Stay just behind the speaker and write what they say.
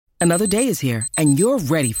Another day is here, and you're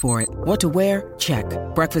ready for it. What to wear? Check.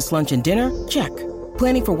 Breakfast, lunch, and dinner? Check.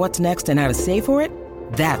 Planning for what's next and how to save for it?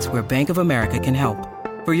 That's where Bank of America can help.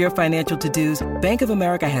 For your financial to-dos, Bank of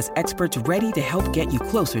America has experts ready to help get you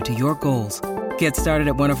closer to your goals. Get started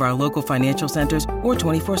at one of our local financial centers or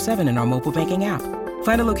 24/7 in our mobile banking app.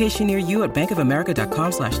 Find a location near you at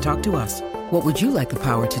bankofamerica.com/talktous. What would you like the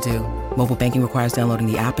power to do? Mobile banking requires downloading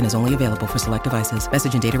the app and is only available for select devices.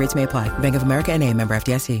 Message and data rates may apply. Bank of America N.A., member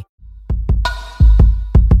FDIC.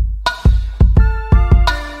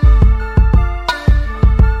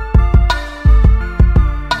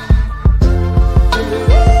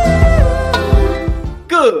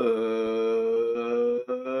 Good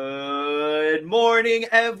morning,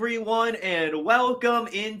 everyone, and welcome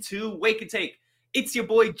into Wake and Take. It's your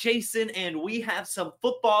boy Jason, and we have some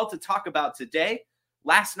football to talk about today.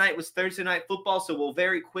 Last night was Thursday Night Football, so we'll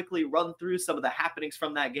very quickly run through some of the happenings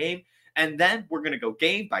from that game, and then we're going to go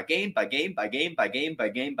game by game by game by game by game by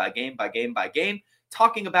game by game by game by game,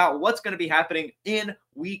 talking about what's going to be happening in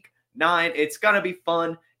Week 9. It's going to be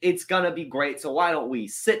fun. It's going to be great, so why don't we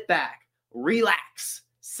sit back, relax,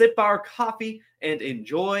 sip our coffee, and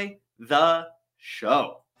enjoy the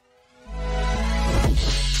show.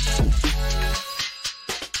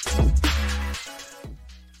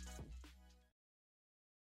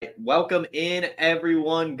 Welcome in,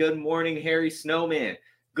 everyone. Good morning, Harry Snowman.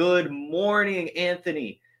 Good morning,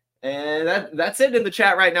 Anthony. And that's it in the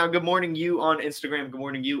chat right now. Good morning, you on Instagram. Good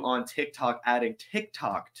morning, you on TikTok. Adding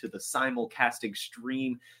TikTok to the simulcasting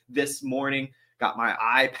stream this morning. Got my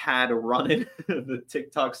iPad running, the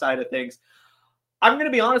TikTok side of things. I'm going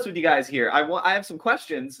to be honest with you guys here. I have some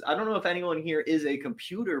questions. I don't know if anyone here is a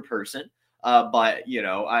computer person, but, you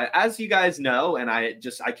know, as you guys know, and I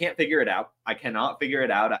can't figure it out. I cannot figure it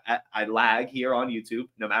out. I lag here on YouTube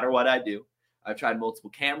no matter what I do. I've tried multiple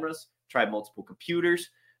cameras, tried multiple computers.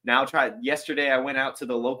 Yesterday, I went out to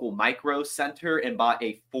the local micro center and bought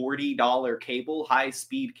a $40 cable,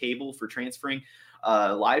 high-speed cable for transferring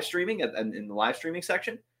live streaming in the live streaming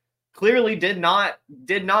section. Clearly did not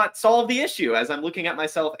solve the issue, as I'm looking at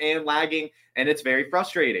myself and lagging, and it's very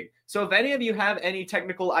frustrating. So if any of you have any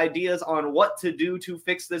technical ideas on what to do to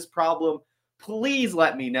fix this problem, please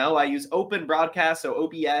let me know. I use Open Broadcast, so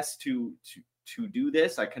OBS, to do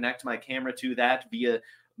this. I connect my camera to that via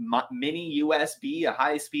mini USB, a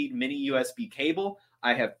high-speed mini USB cable.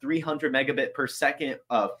 I have 300 megabit per second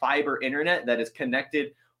fiber internet that is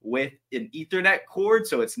connected with an Ethernet cord,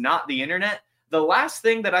 so it's not the internet. The last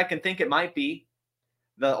thing that I can think it might be,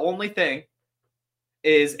 the only thing,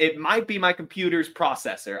 is it might be my computer's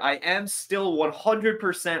processor. I am still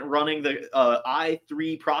 100% running the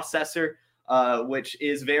i3 processor, which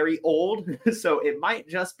is very old. So it might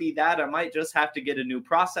just be that. I might just have to get a new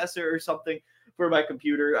processor or something for my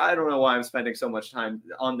computer. I don't know why I'm spending so much time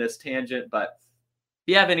on this tangent, but if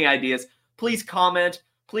you have any ideas, please comment.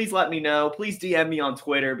 Please let me know. Please DM me on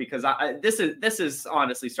Twitter, because this is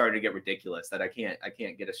honestly starting to get ridiculous that I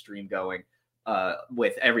can't get a stream going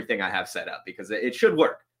with everything I have set up, because it should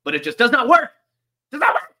work, but it just does not work. Does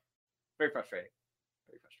not work. Very frustrating.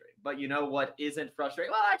 Very frustrating. But you know what isn't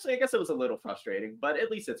frustrating? Well, actually, I guess it was a little frustrating, but at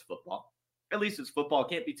least it's football. At least it's football.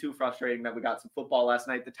 Can't be too frustrating that we got some football last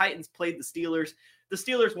night. The Titans played the Steelers. The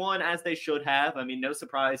Steelers won, as they should have. I mean, no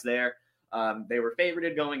surprise there. They were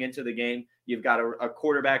favorited going into the game. You've got a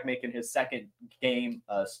quarterback making his second game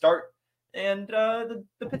start, and the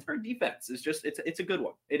Pittsburgh defense is just it's a good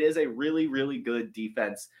one. It is a really, really good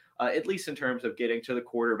defense, at least in terms of getting to the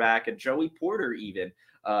quarterback and Joey Porter even.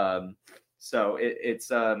 So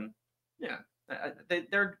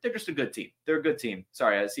they're just a good team. They're a good team.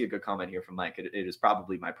 Sorry, I see a good comment here from Mike. It is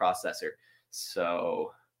probably my processor.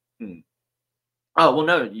 So, oh well,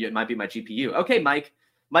 no, it might be my GPU. Okay, Mike,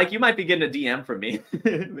 you might be getting a DM from me.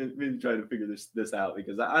 Maybe trying to figure this out,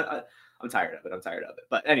 because I'm tired of it.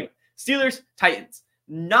 But anyway, Steelers, Titans.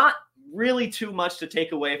 Not really too much to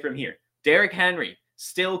take away from here. Derrick Henry,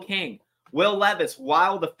 still king. Will Levis,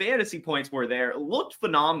 while the fantasy points were there, looked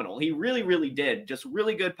phenomenal. He really, really did. Just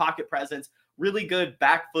really good pocket presence, really good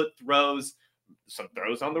back foot throws, some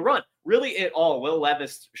throws on the run. Really it all. Will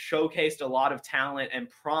Levis showcased a lot of talent and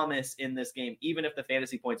promise in this game, even if the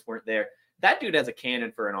fantasy points weren't there. That dude has a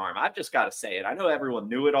cannon for an arm. I've just got to say it. I know everyone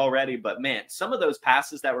knew it already, but man, some of those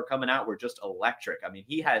passes that were coming out were just electric. I mean,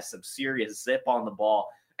 he has some serious zip on the ball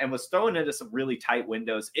and was throwing into some really tight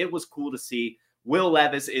windows. It was cool to see. Will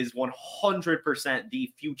Levis is 100%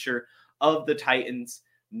 the future of the Titans,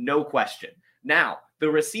 no question. Now, the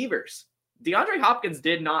receivers. DeAndre Hopkins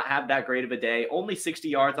did not have that great of a day. Only 60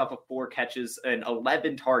 yards off of 4 catches and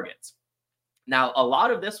 11 targets. Now, a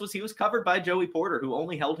lot of this was he was covered by Joey Porter, who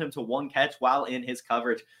only held him to one catch while in his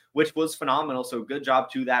coverage, which was phenomenal. So good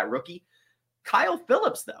job to that rookie. Kyle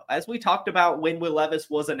Phillips, though, as we talked about when Will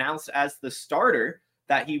Levis was announced as the starter,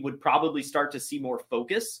 that he would probably start to see more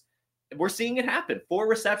focus. We're seeing it happen. 4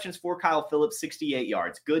 receptions for Kyle Phillips, 68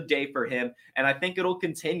 yards. Good day for him, and I think it'll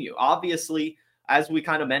continue. Obviously, as we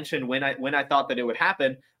kind of mentioned when I thought that it would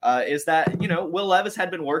happen, is that, Will Levis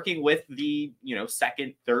had been working with the,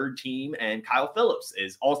 second, third team, and Kyle Phillips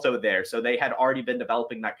is also there. So they had already been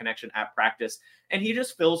developing that connection at practice, and he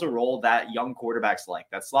just fills a role that young quarterbacks like.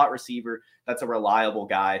 That slot receiver, that's a reliable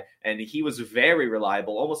guy, and he was very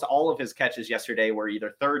reliable. Almost all of his catches yesterday were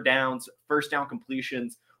either third downs, first down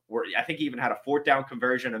completions, where I think he even had a 4th down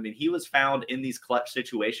conversion. I mean, he was found in these clutch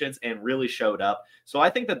situations and really showed up. So I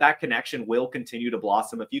think that connection will continue to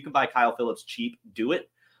blossom. If you can buy Kyle Phillips cheap, do it.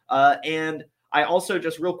 And I also,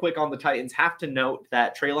 just real quick on the Titans, have to note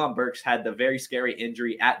that Treylon Burks had the very scary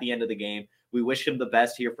injury at the end of the game. We wish him the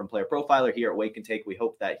best here from Player Profiler here at Wake and Take. We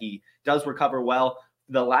hope that he does recover well.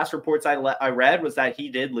 The last reports I read was that he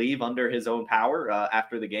did leave under his own power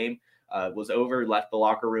after the game was over, left the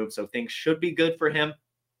locker room. So things should be good for him.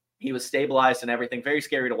 He was stabilized and everything. Very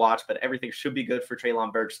scary to watch, but everything should be good for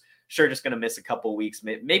Treylon Burks. Sure, just going to miss a couple weeks,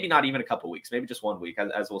 maybe not even a couple weeks, maybe just 1 week,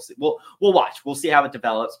 as we'll see. We'll watch. We'll see how it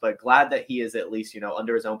develops, but glad that he is at least,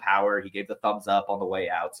 under his own power. He gave the thumbs up on the way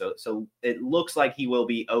out. So it looks like he will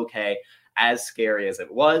be okay, as scary as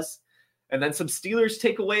it was. And then some Steelers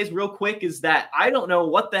takeaways real quick is that I don't know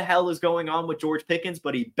what the hell is going on with George Pickens,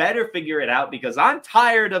 but he better figure it out, because I'm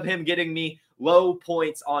tired of him getting me low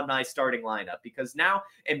points on my starting lineup, because now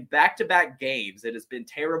in back-to-back games, it has been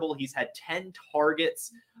terrible. He's had 10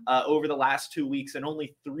 targets over the last 2 weeks and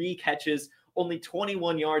only 3 catches, only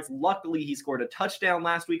 21 yards. Luckily, he scored a touchdown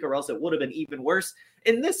last week, or else it would have been even worse.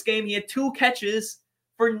 In this game, he had 2 catches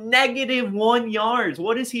for -1 yards.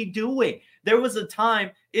 What is he doing? There was a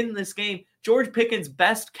time in this game, George Pickens'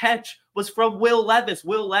 best catch was from Will Levis.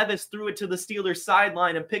 Will Levis threw it to the Steelers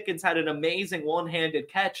sideline, and Pickens had an amazing one-handed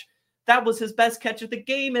catch. That was his best catch of the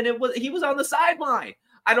game, and he was on the sideline.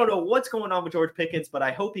 I don't know what's going on with George Pickens, but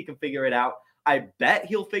I hope he can figure it out. I bet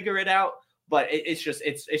he'll figure it out, but it's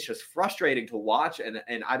just frustrating to watch, and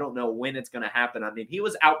I don't know when it's going to happen. I mean, he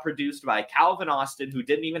was outproduced by Calvin Austin, who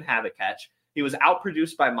didn't even have a catch. He was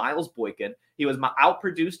outproduced by Miles Boykin. He was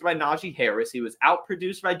outproduced by Najee Harris. He was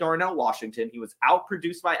outproduced by Darnell Washington. He was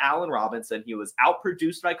outproduced by Allen Robinson. He was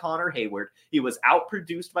outproduced by Connor Hayward. He was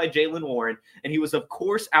outproduced by Jaylen Warren. And he was, of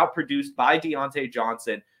course, outproduced by Deontay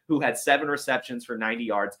Johnson, who had 7 receptions for 90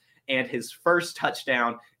 yards and his first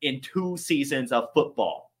touchdown in 2 seasons of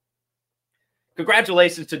football.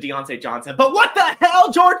 Congratulations to Deontay Johnson. But what the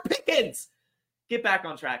hell, George Pickens? Get back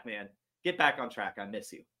on track, man. Get back on track. I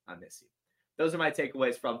miss you. Those are my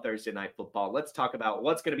takeaways from Thursday Night Football. Let's talk about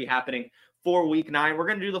what's going to be happening for Week 9. We're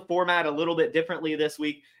going to do the format a little bit differently this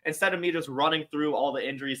week. Instead of me just running through all the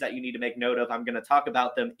injuries that you need to make note of, I'm going to talk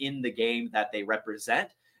about them in the game that they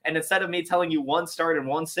represent. And instead of me telling you 1 start and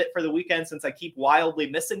 1 sit for the weekend, since I keep wildly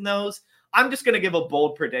missing those, I'm just going to give a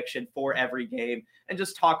bold prediction for every game and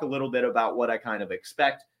just talk a little bit about what I kind of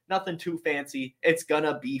expect. Nothing too fancy. It's going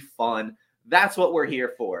to be fun. That's what we're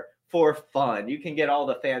here for fun. You can get all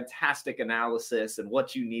the fantastic analysis and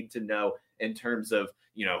what you need to know in terms of,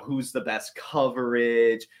 who's the best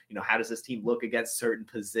coverage, how does this team look against certain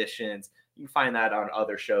positions. You can find that on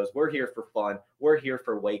other shows. We're here for fun. We're here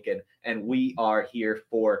for Waken, and we are here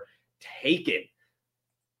for taking.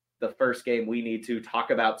 The first game we need to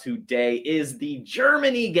talk about today is the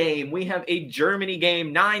Germany game. We have a Germany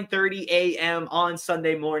game, 9:30 a.m. on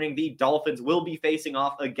Sunday morning. The Dolphins will be facing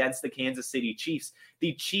off against the Kansas City Chiefs.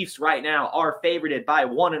 The Chiefs right now are favorited by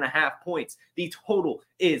 1.5 points. The total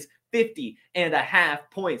is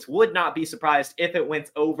 50.5 points. Would not be surprised if it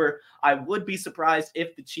went over. I would be surprised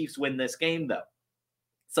if the Chiefs win this game, though.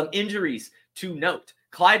 Some injuries to note.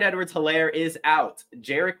 Clyde Edwards-Helaire is out.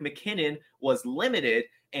 Jerick McKinnon was limited.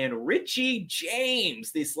 And Richie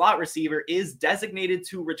James, the slot receiver, is designated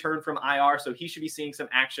to return from IR, so he should be seeing some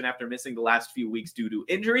action after missing the last few weeks due to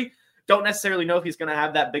injury. Don't necessarily know if he's going to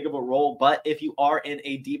have that big of a role, but if you are in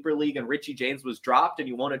a deeper league and Richie James was dropped and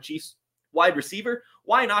you want a Chiefs wide receiver,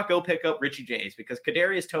 why not go pick up Richie James? Because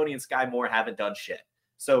Kadarius Toney and Sky Moore haven't done shit.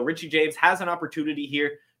 So Richie James has an opportunity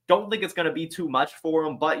here. Don't think it's going to be too much for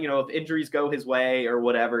him, but, if injuries go his way or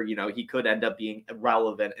whatever, he could end up being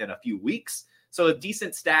relevant in a few weeks. So a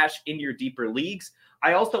decent stash in your deeper leagues.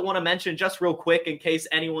 I also want to mention just real quick, in case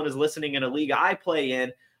anyone is listening in a league I play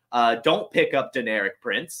in, don't pick up Deneric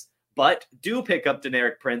Prince, but do pick up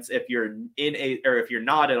Deneric Prince if you're if you're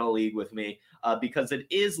not in a league with me. because it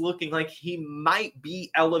is looking like he might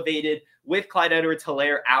be elevated with Clyde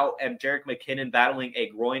Edwards-Helaire out and Jerick McKinnon battling a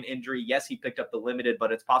groin injury. Yes, he picked up the limited,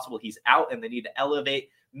 but it's possible he's out and they need to elevate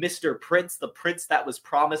Mr. Prince, the Prince that was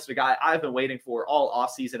promised, a guy I've been waiting for all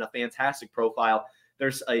offseason, a fantastic profile.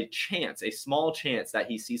 There's a chance, a small chance that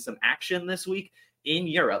he sees some action this week in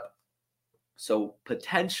Europe. So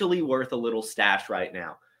potentially worth a little stash right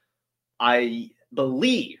now. I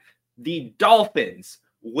believe the Dolphins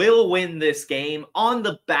will win this game on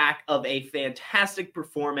the back of a fantastic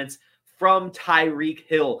performance from Tyreek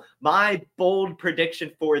Hill. My bold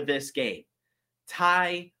prediction for this game,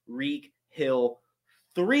 Tyreek Hill,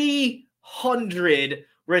 300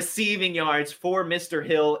 receiving yards for Mr.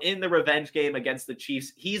 Hill in the revenge game against the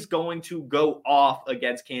Chiefs. He's going to go off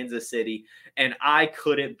against Kansas City, and I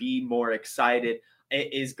couldn't be more excited.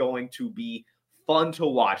 It is going to be fun to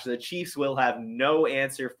watch. The Chiefs will have no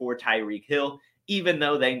answer for Tyreek Hill, even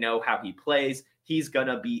though they know how he plays. He's going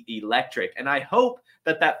to be electric, and I hope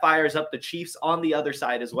that fires up the Chiefs on the other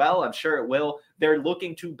side as well. I'm sure it will. They're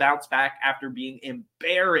looking to bounce back after being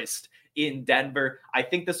embarrassed in Denver. I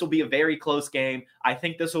think this will be a very close game. I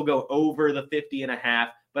think this will go over the 50.5,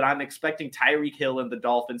 but I'm expecting Tyreek Hill and the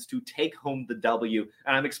Dolphins to take home the W,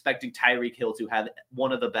 and I'm expecting Tyreek Hill to have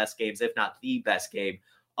one of the best games, if not the best game,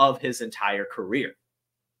 of his entire career.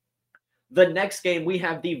 The next game, we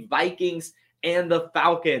have the Vikings and the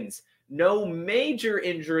Falcons. No major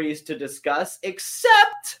injuries to discuss,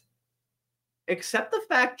 except the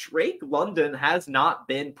fact Drake London has not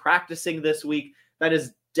been practicing this week. That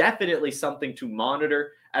is definitely something to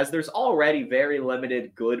monitor, as there's already very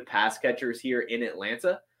limited good pass catchers here in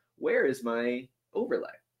Atlanta. Where is my overlay?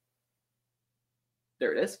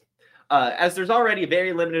 There it is. As there's already a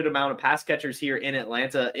very limited amount of pass catchers here in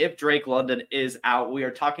Atlanta, if Drake London is out, we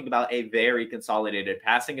are talking about a very consolidated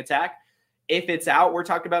passing attack. If it's out, we're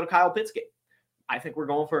talking about a Kyle Pitts game. I think we're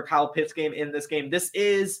going for a Kyle Pitts game in this game. This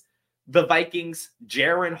is the Vikings.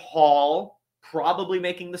 Jaren Hall probably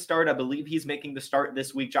making the start. I believe he's making the start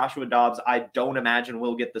this week. Joshua Dobbs, I don't imagine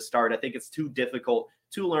will get the start. I think it's too difficult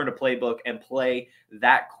to learn a playbook and play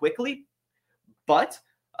that quickly. But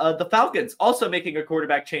the Falcons also making a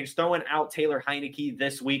quarterback change, throwing out Taylor Heinicke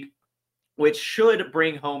this week, which should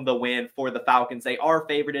bring home the win for the Falcons. They are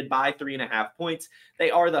favorited by 3.5 points. They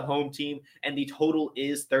are the home team, and the total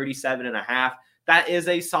is 37.5. That is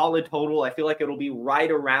a solid total. I feel like it'll be right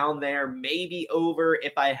around there, maybe over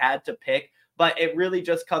if I had to pick, but it really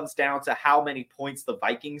just comes down to how many points the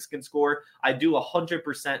Vikings can score. I do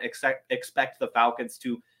 100% expect the Falcons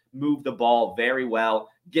to move the ball very well,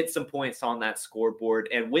 get some points on that scoreboard,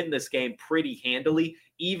 and win this game pretty handily,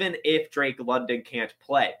 even if Drake London can't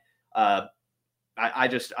play.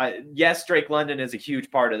 Yes, Drake London is a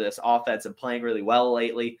huge part of this offense and playing really well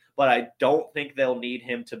lately, but I don't think they'll need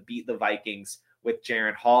him to beat the Vikings with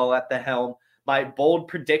Jaren Hall at the helm. My bold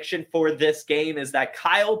prediction for this game is that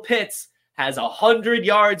Kyle Pitts has 100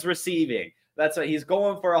 yards receiving. That's what he's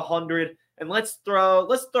going for, 100. And let's throw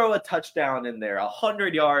a touchdown in there,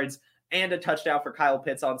 100 yards and a touchdown for Kyle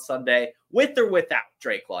Pitts on Sunday, with or without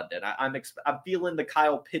Drake London. I'm feeling the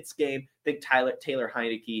Kyle Pitts game. I think Taylor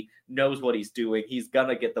Heinicke knows what he's doing. He's going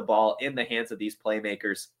to get the ball in the hands of these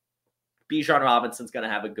playmakers. Bijan Robinson's going to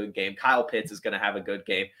have a good game. Kyle Pitts is going to have a good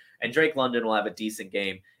game. And Drake London will have a decent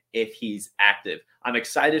game if he's active. I'm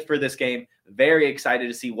excited for this game. Very excited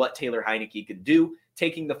to see what Taylor Heinicke can do,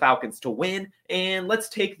 taking the Falcons to win. And let's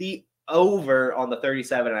take the over on the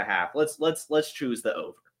 37.5. Let's choose the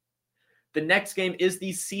over. The next game is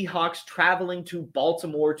the Seahawks traveling to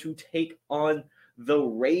Baltimore to take on the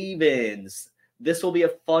Ravens. This will be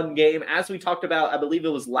a fun game. As we talked about, I believe it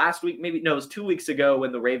was last week, it was 2 weeks ago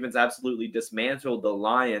when the Ravens absolutely dismantled the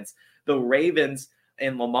Lions. The Ravens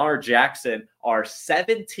and Lamar Jackson are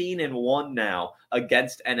 17-1 now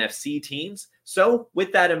against NFC teams. So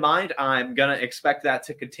with that in mind, I'm going to expect that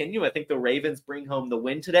to continue. I think the Ravens bring home the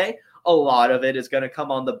win today. A lot of it is going to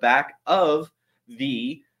come on the back of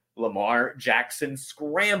the Lamar Jackson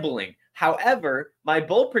scrambling. However, my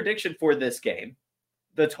bold prediction for this game,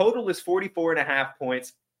 the total is 44.5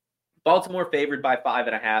 points. Baltimore favored by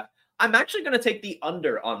 5.5. I'm actually going to take the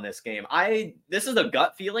under on this game. This is a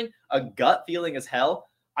gut feeling as hell.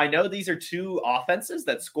 I know these are two offenses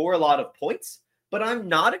that score a lot of points, but I'm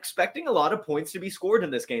not expecting a lot of points to be scored in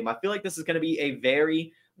this game. I feel like this is going to be a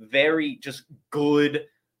very, very just good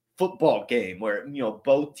football game where,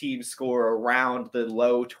 both teams score around the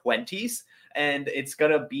low 20s, and it's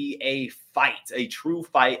going to be a fight, a true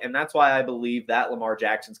fight. And that's why I believe that Lamar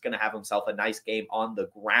Jackson's going to have himself a nice game on the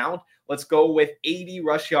ground. Let's go with 80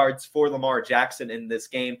 rush yards for Lamar Jackson in this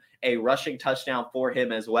game, a rushing touchdown for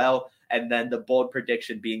him as well. And then the bold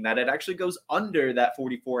prediction being that it actually goes under that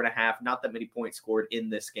 44.5. Not that many points scored in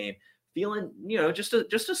this game. Feeling, just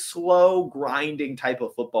a slow grinding type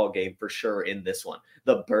of football game for sure in this one.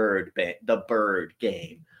 The bird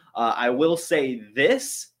game. I will say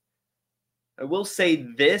this.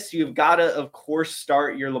 You've got to, of course,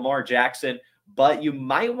 start your Lamar Jackson, but you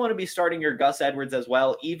might want to be starting your Gus Edwards as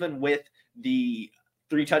well, even with the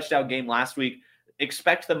 3-touchdown game last week.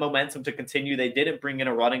 Expect the momentum to continue. They didn't bring in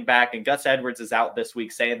a running back, and Gus Edwards is out this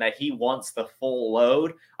week saying that he wants the full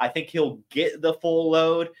load. I think he'll get the full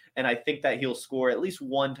load, and I think that he'll score at least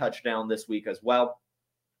 1 touchdown this week as well.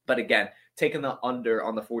 But again, taking the under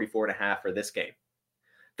on the 44.5 for this game.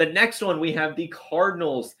 The next one, we have the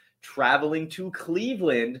Cardinals traveling to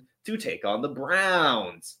Cleveland to take on the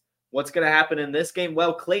Browns. What's going to happen in this game?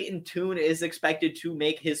 Well, Clayton Tune is expected to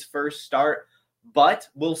make his first start, but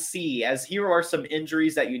we'll see, as here are some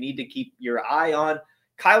injuries that you need to keep your eye on.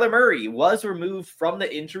 Kyler Murray was removed from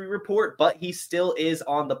the injury report, but he still is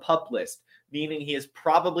on the PUP list, meaning he is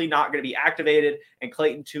probably not going to be activated, and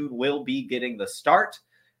Clayton Tune will be getting the start.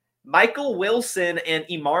 Michael Wilson and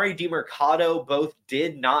Emari Demercado both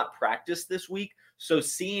did not practice this week, so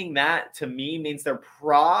seeing that to me means they're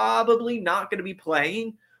probably not going to be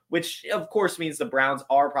playing, which of course means the Browns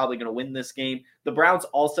are probably going to win this game. The Browns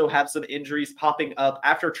also have some injuries popping up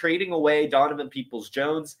after trading away Donovan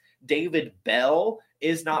Peoples-Jones. David Bell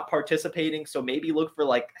is not participating, so maybe look for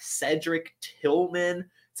like Cedric Tillman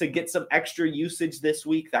to get some extra usage this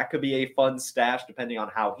week. That could be a fun stash depending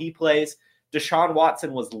on how he plays. Deshaun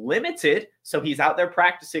Watson was limited, so he's out there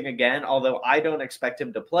practicing again, although I don't expect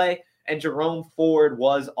him to play. And Jerome Ford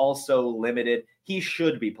was also limited. He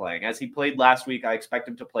should be playing. As he played last week, I expect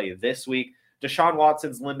him to play this week. Deshaun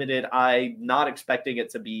Watson's limited. I'm not expecting it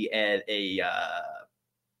to be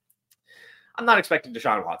I'm not expecting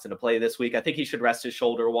Deshaun Watson to play this week. I think he should rest his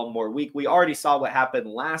shoulder 1 more week. We already saw what happened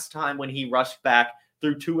last time when he rushed back,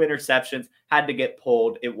 threw 2 interceptions, had to get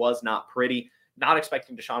pulled. It was not pretty. Not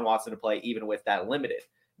expecting Deshaun Watson to play even with that limited.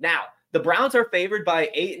 Now, the Browns are favored by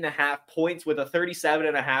 8.5 points with a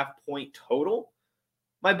 37.5 point total.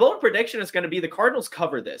 My bold prediction is going to be the Cardinals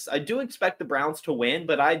cover this. I do expect the Browns to win,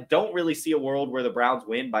 but I don't really see a world where the Browns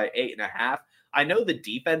win by 8.5. I know the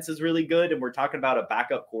defense is really good, and we're talking about a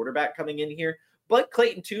backup quarterback coming in here, but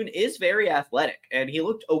Clayton Tune is very athletic, and he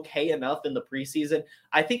looked okay enough in the preseason.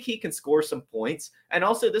 I think he can score some points. And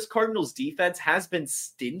also, this Cardinals defense has been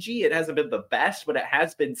stingy. It hasn't been the best, but it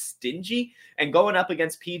has been stingy. And going up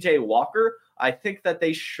against P.J. Walker, I think that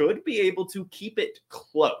they should be able to keep it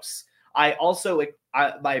close.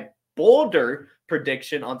 My bolder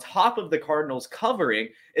prediction on top of the Cardinals covering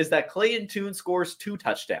is that Clayton Tune scores 2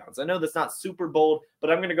 touchdowns. I know that's not super bold, but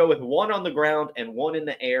I'm going to go with 1 on the ground and 1 in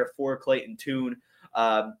the air for Clayton Tune.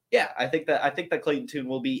 I think that Clayton Tune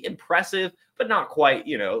will be impressive, but not quite,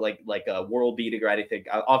 like a world beating or anything.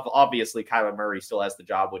 Obviously, Kyler Murray still has the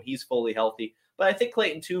job when he's fully healthy, but I think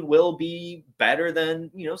Clayton Tune will be better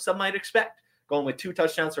than, some might expect. Going with 2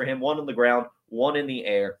 touchdowns for him, 1 on the ground, 1 in the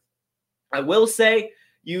air. I will say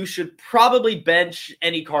you should probably bench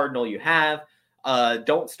any Cardinal you have.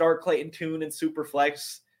 Don't start Clayton Tune in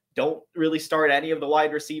Superflex. Don't really start any of the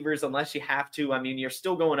wide receivers unless you have to. I mean, you're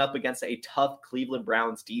still going up against a tough Cleveland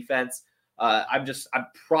Browns defense. I'm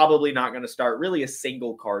probably not going to start really a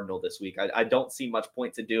single Cardinal this week. I don't see much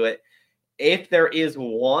point to do it. If there is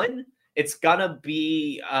one, it's going to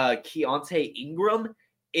be Keontae Ingram.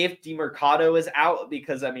 If Demercado is out,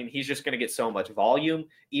 because, he's just going to get so much volume.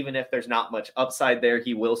 Even if there's not much upside there,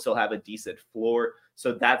 he will still have a decent floor.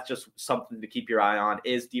 So that's just something to keep your eye on,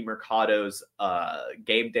 is Demercado's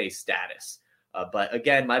game day status. But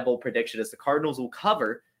again, my bold prediction is the Cardinals will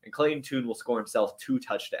cover, and Clayton Tune will score himself 2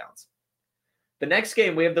 touchdowns. The next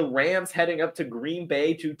game, we have the Rams heading up to Green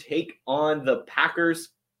Bay to take on the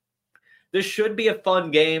Packers. This should be a fun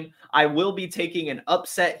game. I will be taking an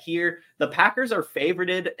upset here. The Packers are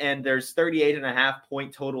favorited, and there's 38.5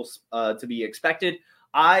 point totals to be expected.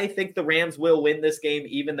 I think the Rams will win this game,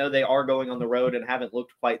 even though they are going on the road and haven't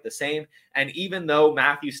looked quite the same. And even though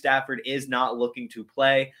Matthew Stafford is not looking to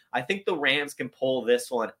play, I think the Rams can pull this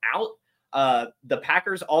one out. The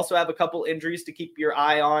Packers also have a couple injuries to keep your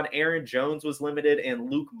eye on. Aaron Jones was limited, and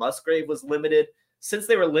Luke Musgrave was limited. Since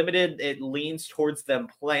they were limited, it leans towards them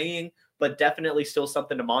playing, but definitely still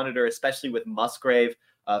something to monitor, especially with Musgrave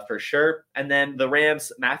for sure. And then the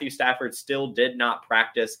Rams, Matthew Stafford still did not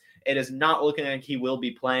practice. It is not looking like he will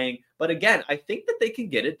be playing. But again, I think that they can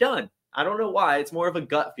get it done. I don't know why. It's more of a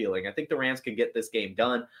gut feeling. I think the Rams can get this game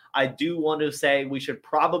done. I do want to say we should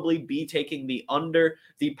probably be taking the under.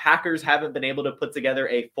 The Packers haven't been able to put together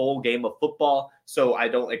a full game of football, so I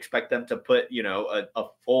don't expect them to put, a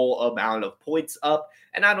full amount of points up,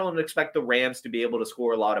 and I don't expect the Rams to be able to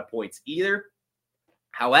score a lot of points either.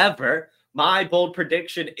 However, my bold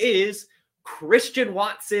prediction is Christian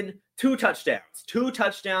Watson, 2 touchdowns. 2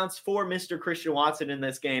 touchdowns for Mr. Christian Watson in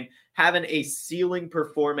this game, having a ceiling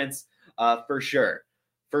performance for sure.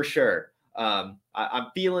 For sure. I'm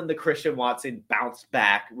feeling the Christian Watson bounce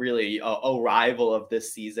back, really a rival of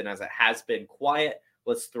this season as it has been quiet.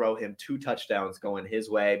 Let's throw him 2 touchdowns going his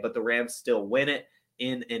way, but the Rams still win it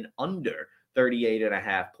in an under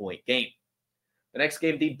 38.5 point game. The next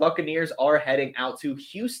game, the Buccaneers are heading out to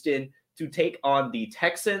Houston to take on the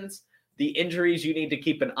Texans. The injuries you need to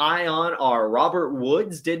keep an eye on are Robert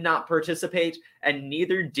Woods did not participate, and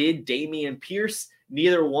neither did Dameon Pierce.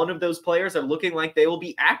 Neither one of those players are looking like they will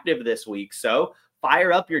be active this week. So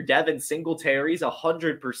fire up your Devin Singletaries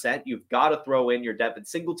 100%. You've got to throw in your Devin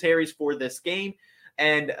Singletaries for this game.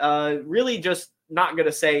 And really just not going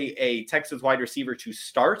to say a Texans wide receiver to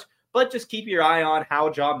start, but just keep your eye on how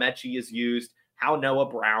John Mechie is used, how Noah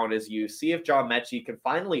Brown is used. See if John Mechie can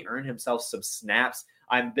finally earn himself some snaps.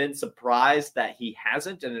 I've been surprised that he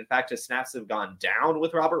hasn't. And in fact, his snaps have gone down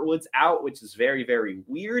with Robert Woods out, which is very, very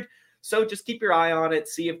weird. So just keep your eye on it.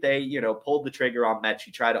 See if they, pulled the trigger on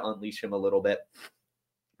Mechie, try to unleash him a little bit.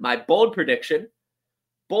 My bold prediction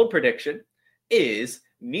is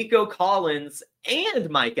Nico Collins and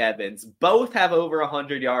Mike Evans both have over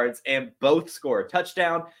 100 yards and both score a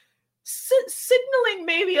touchdown, signaling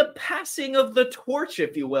maybe a passing of the torch,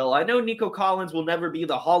 if you will. I know Nico Collins will never be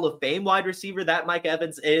the Hall of Fame wide receiver that Mike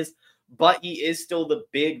Evans is, but he is still the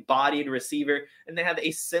big-bodied receiver, and they have a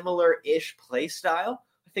similar-ish play style.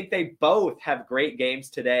 I think they both have great games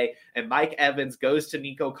today, and Mike Evans goes to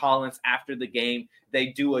Nico Collins after the game. They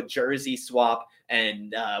do a jersey swap,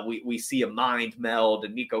 and we see a mind meld,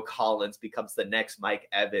 and Nico Collins becomes the next Mike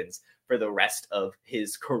Evans for the rest of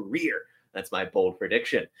his career. That's my bold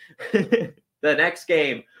prediction. The next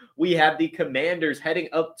game, we have the Commanders heading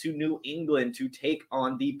up to New England to take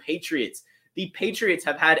on the Patriots. The Patriots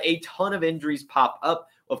have had a ton of injuries pop up.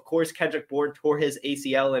 Of course, Kendrick Bourne tore his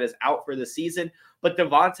ACL and is out for the season, but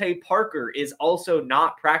Devontae Parker is also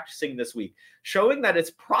not practicing this week, showing that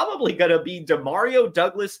it's probably going to be Demario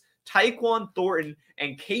Douglas, Tyquan Thornton,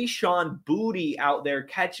 and Kayshon Boutte out there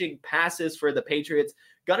catching passes for the Patriots.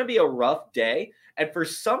 Going to be a rough day. And for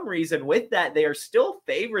some reason, with that, they are still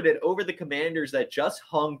favorited over the Commanders that just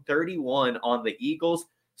hung 31 on the Eagles.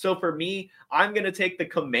 So for me, I'm going to take the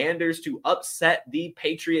Commanders to upset the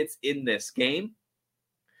Patriots in this game.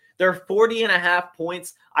 They're 40.5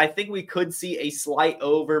 points. I think we could see a slight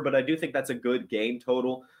over, but I do think that's a good game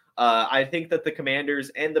total. I think that the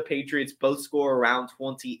Commanders and the Patriots both score around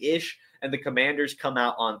 20-ish, and the Commanders come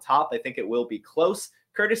out on top. I think it will be close.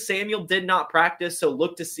 Curtis Samuel did not practice, so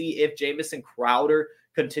look to see if Jamison Crowder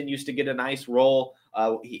continues to get a nice role.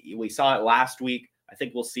 We saw it last week. I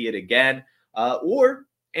think we'll see it again. Or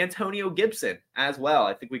Antonio Gibson as well.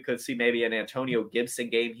 I think we could see maybe an Antonio Gibson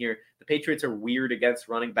game here. The Patriots are weird against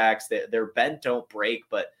running backs. Their bend don't break,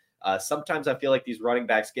 but sometimes I feel like these running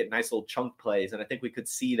backs get nice little chunk plays, and I think we could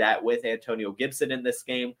see that with Antonio Gibson in this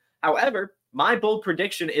game. However, my bold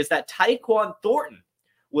prediction is that Tyquan Thornton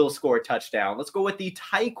will score a touchdown. Let's go with the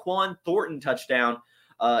Tyquan Thornton touchdown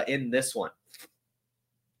in this one.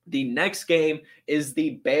 The next game is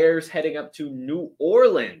the Bears heading up to New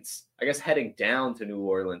Orleans. I guess heading down to New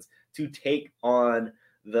Orleans to take on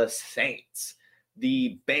the Saints.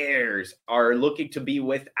 The Bears are looking to be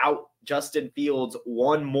without Justin Fields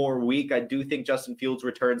one more week. I do think Justin Fields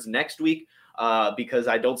returns next week because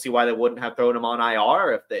I don't see why they wouldn't have thrown him on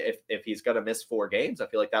IR if he's going to miss 4 games. I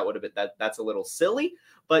feel like that would have been that's a little silly.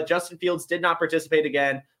 But Justin Fields did not participate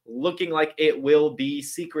again, looking like it will be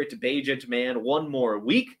Secret Bagent Man one more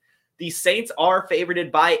week. The Saints are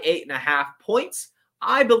favored by 8.5 points.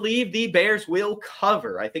 I believe the Bears will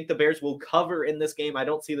cover. I think the Bears will cover in this game. I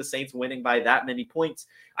don't see the Saints winning by that many points.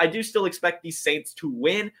 I do still expect the Saints to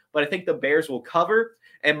win, but I think the Bears will cover.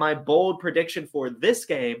 And my bold prediction for this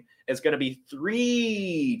game is going to be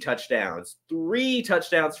 3 touchdowns. 3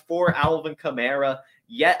 touchdowns for Alvin Kamara.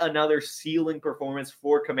 Yet another ceiling performance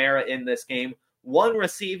for Kamara in this game. 1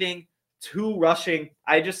 receiving, 2 rushing.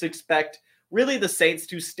 I just expect really the Saints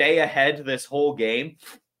to stay ahead this whole game,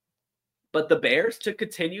 but the Bears to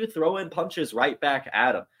continue throwing punches right back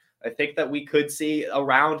at them. I think that we could see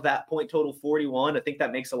around that point total 41. I think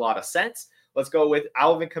that makes a lot of sense. Let's go with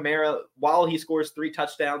Alvin Kamara while he scores 3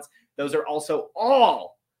 touchdowns. Those are also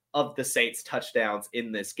all of the Saints touchdowns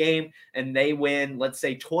in this game, and they win, let's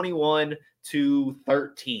say 21-13.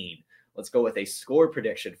 Let's go with a score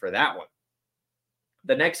prediction for that one.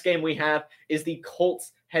 The next game we have is the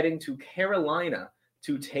Colts heading to Carolina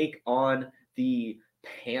to take on the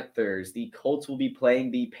Panthers. The Colts will be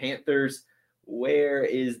playing the Panthers. Where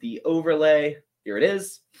is the overlay? Here it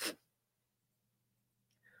is.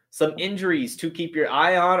 Some injuries to keep your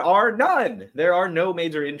eye on are none. There are no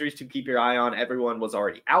major injuries to keep your eye on. Everyone was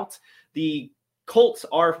already out. The Colts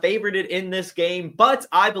are favorited in this game, but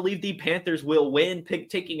I believe the Panthers will win,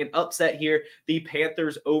 taking an upset here. The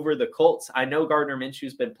Panthers over the Colts. I know Gardner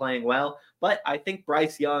Minshew's been playing well, but I think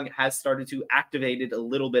Bryce Young has started to activate a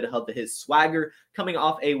little bit of his swagger coming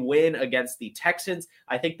off a win against the Texans.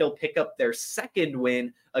 I think they'll pick up their second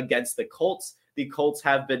win against the Colts. The Colts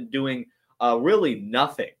have been doing really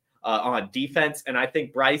nothing on defense, and I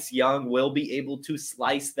think Bryce Young will be able to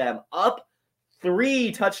slice them up.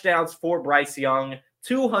 3 touchdowns for Bryce Young,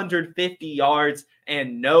 250 yards,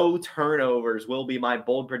 and no turnovers will be my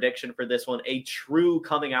bold prediction for this one. A true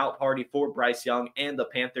coming out party for Bryce Young and the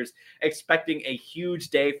Panthers. Expecting a huge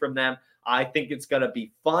day from them. I think it's going to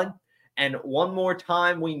be fun. And one more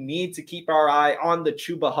time, we need to keep our eye on the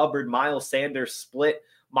Chuba Hubbard-Miles Sanders split.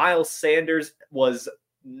 Miles Sanders was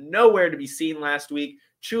nowhere to be seen last week.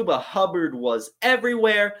 Chuba Hubbard was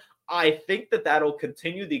everywhere. I think that that'll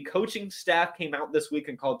continue. The coaching staff came out this week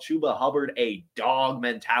and called Chuba Hubbard a dog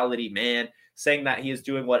mentality man, saying that he is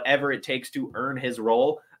doing whatever it takes to earn his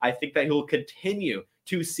role. I think that he'll continue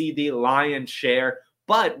to see the lion's share,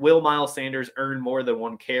 but will Miles Sanders earn more than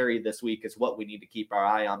 1 carry this week is what we need to keep our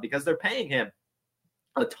eye on, because they're paying him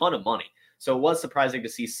a ton of money. So it was surprising to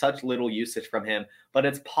see such little usage from him, but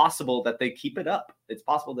it's possible that they keep it up. It's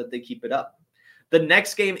possible that they keep it up. The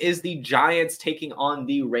next game is the Giants taking on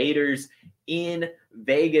the Raiders in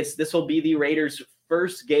Vegas. This will be the Raiders'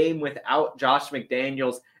 first game without Josh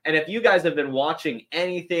McDaniels. And if you guys have been watching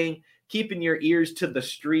anything, keeping your ears to the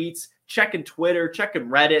streets, checking Twitter, checking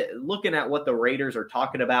Reddit, looking at what the Raiders are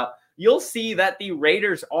talking about, you'll see that the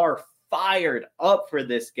Raiders are fired up for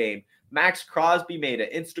this game. Max Crosby made an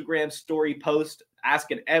Instagram story post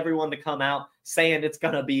asking everyone to come out, saying it's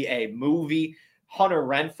going to be a movie. Hunter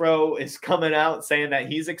Renfrow is coming out saying that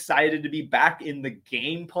he's excited to be back in the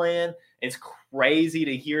game plan. It's crazy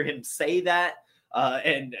to hear him say that.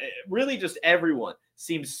 And really just everyone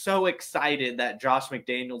seems so excited that Josh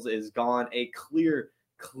McDaniels is gone. A clear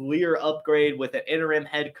upgrade with an interim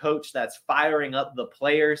head coach that's firing up the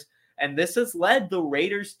players. And this has led the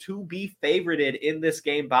Raiders to be favorited in this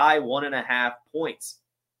game by 1.5 points.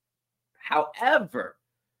 However,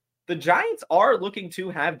 the Giants are looking to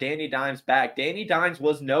have Danny Dimes back. Danny Dimes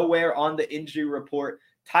was nowhere on the injury report.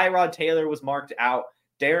 Tyrod Taylor was marked out.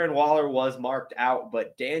 Darren Waller was marked out,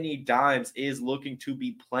 but Danny Dimes is looking to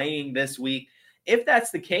be playing this week. If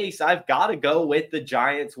that's the case, I've got to go with the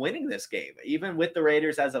Giants winning this game, even with the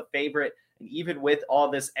Raiders as a favorite, and even with all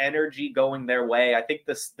this energy going their way. I think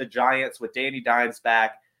the Giants with Danny Dimes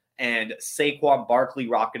back and Saquon Barkley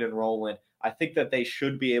rocking and rolling, I think that they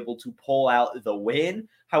should be able to pull out the win.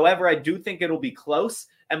 However, I do think it'll be close.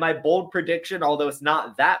 And my bold prediction, although it's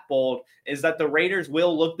not that bold, is that the Raiders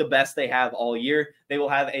will look the best they have all year. They will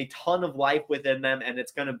have a ton of life within them, and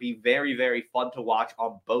it's going to be very, very fun to watch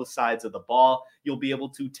on both sides of the ball. You'll be able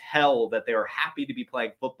to tell that they are happy to be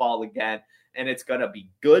playing football again, and it's going to be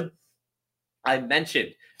good. I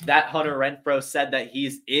mentioned that Hunter Renfrow said that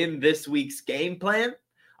he's in this week's game plan.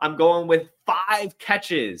 I'm going with 5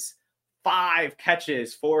 catches. 5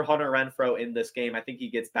 catches for Hunter Renfrow in this game. I think he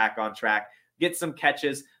gets back on track, gets some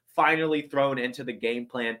catches, finally thrown into the game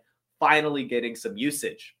plan, finally getting some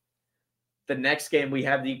usage. The next game, we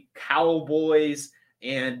have the Cowboys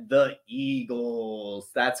and the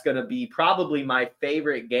Eagles. That's going to be probably my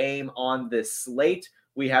favorite game on this slate.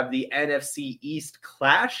 We have the NFC East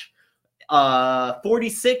clash.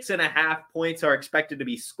 46.5 points are expected to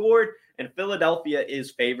be scored, and Philadelphia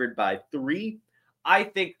is favored by 3. I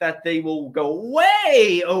think that they will go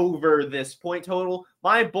way over this point total.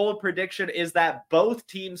 My bold prediction is that both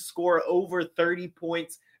teams score over 30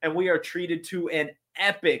 points, and we are treated to an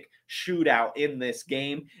epic shootout in this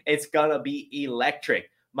game. It's going to be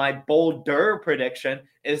electric. My bolder prediction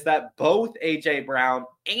is that both A.J. Brown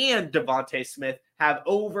and Devontae Smith have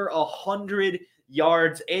over 100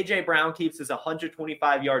 yards. A.J. Brown keeps his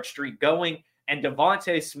 125-yard streak going, and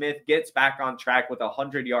Devontae Smith gets back on track with a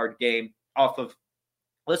 100-yard game off of,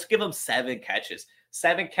 let's give him 7 catches.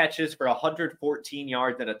 7 catches for 114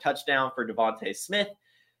 yards and a touchdown for Devontae Smith.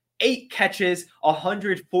 8 catches,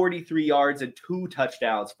 143 yards, and 2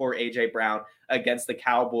 touchdowns for A.J. Brown. against the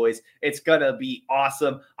Cowboys. It's going to be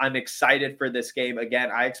awesome. I'm excited for this game. Again,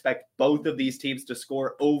 I expect both of these teams to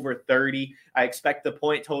score over 30. I expect the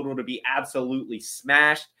point total to be absolutely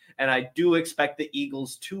smashed, and I do expect the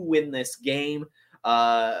Eagles to win this game.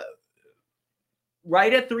 Right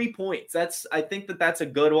at 3 points. I think that's a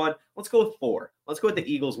good one. Let's go with 4. Let's go with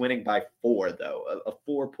the Eagles winning by 4, though. A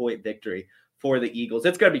 4-point victory for the Eagles.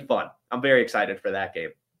 It's going to be fun. I'm very excited for that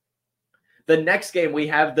game. The next game, we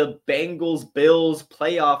have the Bengals-Bills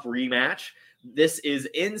playoff rematch. This is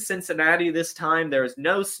in Cincinnati this time. There is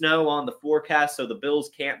no snow on the forecast, so the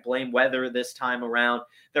Bills can't blame weather this time around.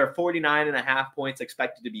 There are 49.5 points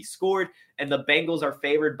expected to be scored, and the Bengals are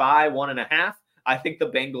favored by 1.5. I think the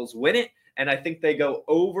Bengals win it, and I think they go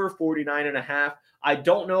over 49.5. I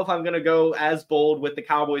don't know if I'm going to go as bold with the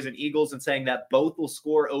Cowboys and Eagles and saying that both will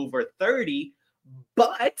score over 30,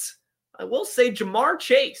 but I will say Ja'Marr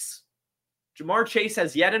Chase. Ja'Marr Chase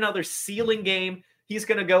has yet another ceiling game. He's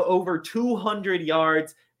going to go over 200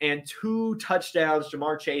 yards and 2 touchdowns.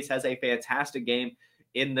 Ja'Marr Chase has a fantastic game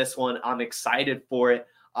in this one. I'm excited for it.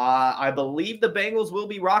 I believe the Bengals will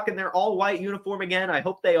be rocking their all-white uniform again. I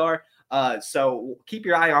hope they are. So keep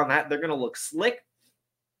your eye on that. They're going to look slick.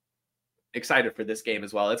 Excited for this game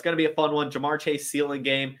as well. It's going to be a fun one. Ja'Marr Chase ceiling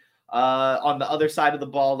game. On the other side of the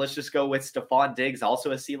ball, let's just go with Stephon Diggs,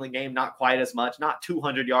 also a ceiling game, not quite as much, not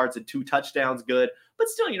 200 yards and 2 touchdowns good, but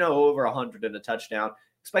still, over 100 and a touchdown.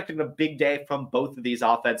 Expecting a big day from both of these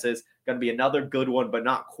offenses. Going to be another good one, but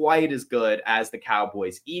not quite as good as the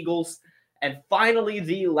Cowboys-Eagles. And finally,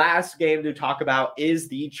 the last game to talk about is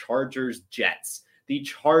the Chargers-Jets. The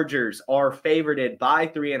Chargers are favored by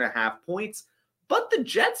 3.5 points, but the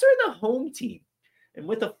Jets are the home team. And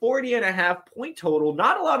with a 40.5 point total,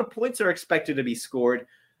 not a lot of points are expected to be scored.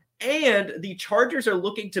 And the Chargers are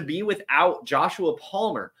looking to be without Joshua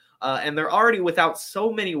Palmer. And they're already without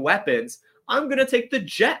so many weapons. I'm going to take the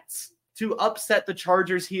Jets to upset the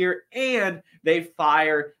Chargers here. And they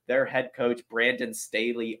fire their head coach, Brandon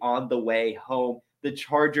Staley, on the way home. The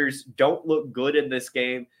Chargers don't look good in this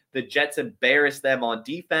game. The Jets embarrass them on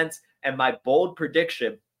defense. And my bold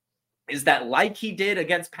prediction is that, like he did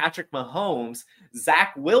against Patrick Mahomes,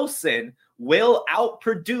 Zach Wilson will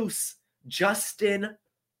outproduce Justin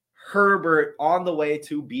Herbert on the way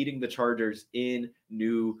to beating the Chargers in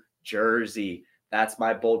New Jersey. That's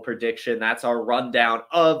my bold prediction. That's our rundown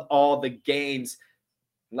of all the games.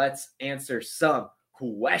 Let's answer some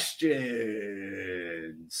questions.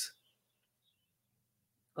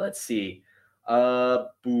 Let's see.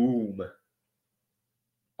 Boom.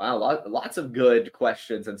 Wow, lots of good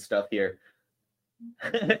questions and stuff here.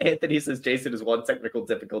 Anthony says Jason is 1 technical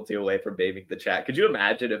difficulty away from baiting the chat. Could you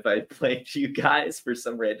imagine if I played you guys for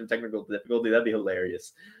some random technical difficulty? That'd be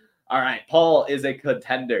hilarious. All right, Paul is a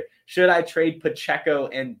contender. Should I trade Pacheco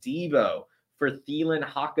and Debo for Thielen,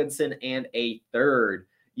 Hockenson, and a third?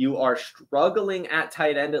 You are struggling at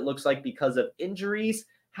tight end, it looks like, because of injuries.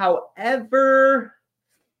 However,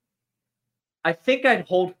 I think I'd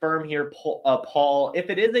hold firm here, Paul.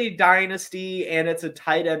 If it is a dynasty and it's a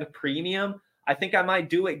tight end premium, I think I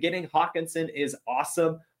might do it. Getting Hockenson is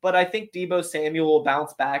awesome, but I think Deebo Samuel will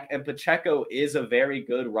bounce back, and Pacheco is a very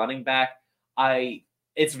good running back.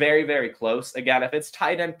 It's very, very close. Again, if it's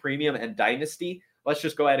tight end premium and dynasty, let's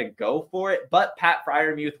just go ahead and go for it. But Pat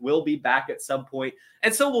Freiermuth will be back at some point,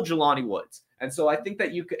 and so will Jelani Woods. And so I think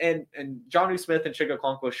that you can, and Jonnu Smith and Chig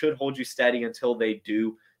Okonkwo should hold you steady until they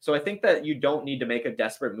do. So I think that you don't need to make a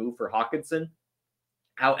desperate move for Hockenson.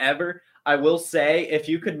 However, I will say if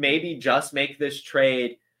you could maybe just make this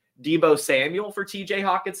trade Deebo Samuel for TJ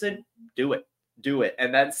Hockenson, do it. Do it.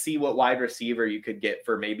 And then see what wide receiver you could get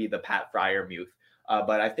for maybe the Pat Freiermuth.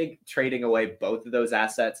 But I think trading away both of those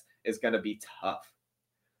assets is going to be tough.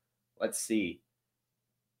 Let's see.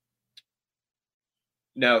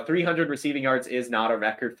 No, 300 receiving yards is not a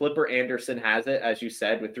record. Flipper Anderson has it, as you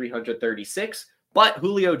said, with 336. But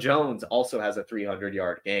Julio Jones also has a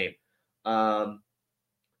 300-yard game.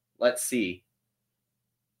 Let's see.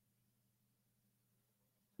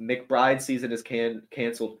 McBride's season is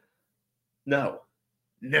canceled. No.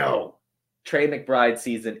 Trey McBride's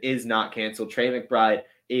season is not canceled. Trey McBride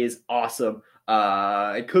is awesome.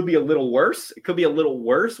 It could be a little worse. It could be a little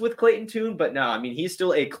worse with Clayton Tune, but no, I mean, he's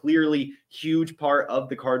still a clearly huge part of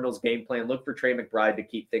the Cardinals' game plan. Look for Trey McBride to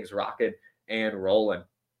keep things rocking and rolling.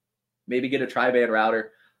 Maybe get a tri-band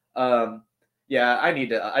router. Yeah,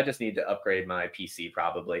 I just need to upgrade my PC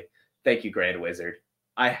probably. Thank you, Grand Wizard.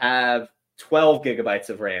 I have 12 gigabytes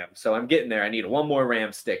of RAM, so I'm getting there. I need one more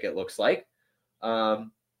RAM stick, it looks like.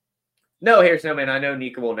 No, Harry Snowman, I know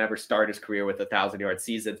Nico will never start his career with 1,000-yard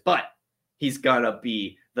seasons, but he's going to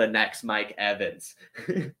be the next Mike Evans.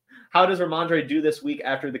 How does Rhamondre do this week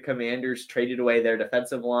after the Commanders traded away their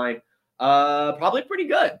defensive line? Probably pretty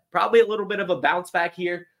good. Probably a little bit of a bounce back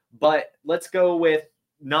here, but let's go with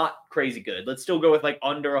not crazy good. Let's still go with like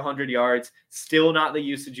under 100 yards. Still not the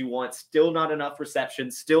usage you want. Still not enough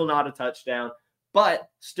receptions. Still not a touchdown, but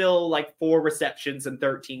still like 4 receptions and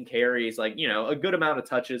 13 carries. Like, you know, a good amount of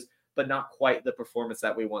touches, but not quite the performance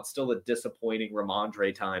that we want. Still a disappointing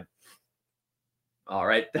Rhamondre time. All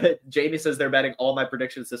right. Jamie says they're betting all my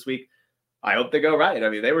predictions this week. I hope they go right. I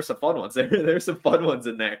mean, they were some fun ones. There's some fun ones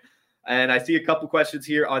in there. And I see a couple questions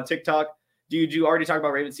here on TikTok. Did you already talk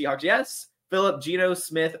about Ravens Seahawks? Yes. Phillip, Geno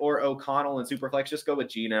Smith, or O'Connell in Superflex? Just go with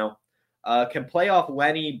Geno. Can playoff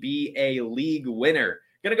Lenny be a league winner?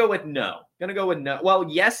 Gonna go with no. Well,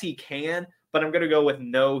 yes, he can, but I'm gonna go with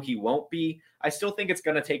no, he won't be. I still think it's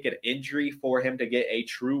gonna take an injury for him to get a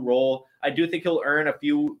true role. I do think he'll earn a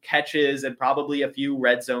few catches and probably a few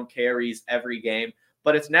red zone carries every game,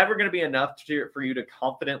 but it's never gonna be enough for you to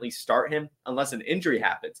confidently start him unless an injury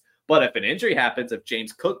happens. But if an injury happens, if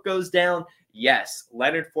James Cook goes down, yes,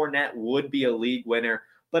 Leonard Fournette would be a league winner.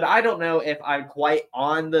 But I don't know if I'm quite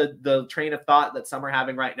on the train of thought that some are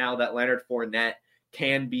having right now that Leonard Fournette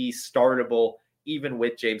can be startable even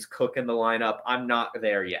with James Cook in the lineup. I'm not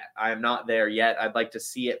there yet. I'd like to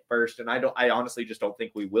see it first. And I honestly just don't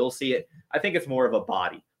think we will see it. I think it's more of a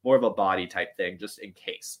body type thing, just in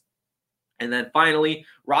case. And then finally,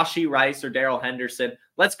 Rashee Rice or Darrell Henderson.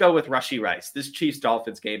 Let's go with Rashee Rice. This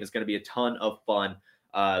Chiefs-Dolphins game is going to be a ton of fun.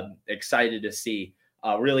 Excited to see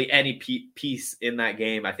really any piece in that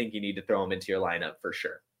game. I think you need to throw him into your lineup for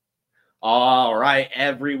sure. All right,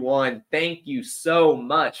 everyone. Thank you so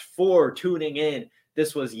much for tuning in.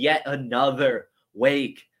 This was yet another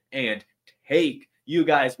Wake and Take. You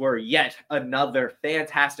guys were yet another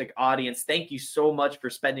fantastic audience. Thank you so much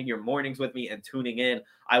for spending your mornings with me and tuning in.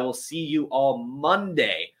 I will see you all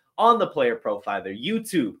Monday on the Player Profiler,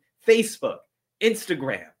 YouTube, Facebook,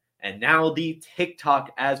 Instagram, and now the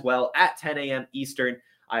TikTok as well at 10 a.m. Eastern.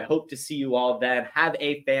 I hope to see you all then. Have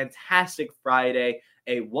a fantastic Friday,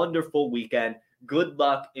 a wonderful weekend. Good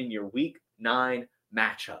luck in your Week 9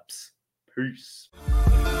 matchups. Peace.